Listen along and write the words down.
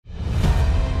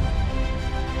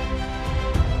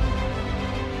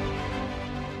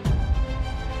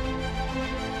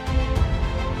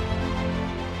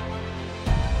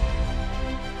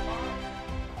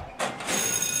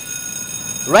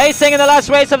Racing in the last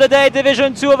race of the day,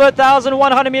 Division 2 over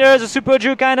 1,100 meters. Super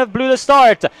Jew kind of blew the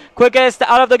start. Quickest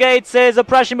out of the gates is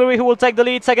Prashimuri, who will take the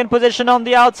lead. Second position on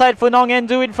the outside for Nong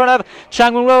Endu in front of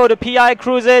Chang Rung. The PI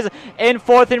cruises in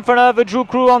fourth in front of Drew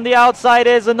Crew. On the outside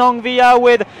is Nong Via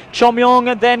with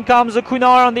Chomyong. Then comes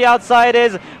Kunar. On the outside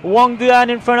is Wang Duan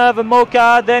in front of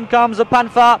Mocha. Then comes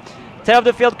Panfa. Tail of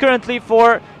the field currently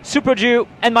for Super Jew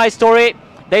and My Story.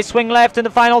 They swing left in the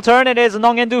final turn. It is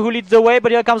Nong Endu who leads the way,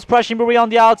 but here comes Prashimuri on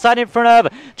the outside in front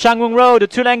of Chang Rung Road.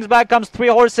 2 lengths back comes 3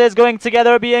 horses going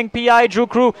together, being PI, Drew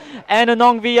Crew, and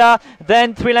Nong Via.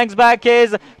 Then 3 lengths back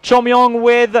is Chomyong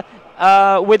with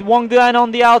Wang Duan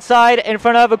on the outside in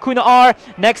front of Kuna R.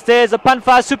 Next is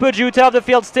Panfa. Super Jew, tail of the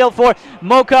field still for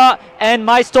Mocha and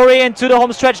My Story. Into the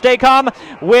home stretch they come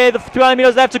with 300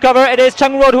 meters left to cover. It is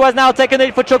Chang Road who has now taken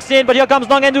it for Choksin, but here comes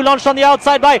Nong Endu, launched on the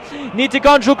outside by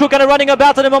Nitikon. Drew Crew kind of running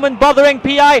about at the moment, bothering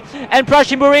PI and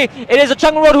Prashimuri. It is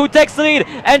Chang Road who takes the lead,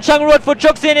 and Chang Road for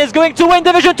Choksin is going to win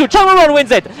Division 2. Chang Road wins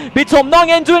it. Beats home Nong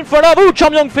Endu in front of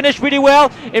Chomyong, finished really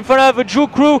well in front of Drew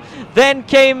Crew. Then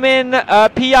came in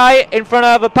PI in front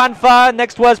of Panfa.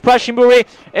 Next was Prashimuri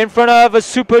in front of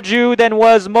Super Jew. Then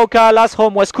was Mocha. Last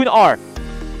home was Kun R.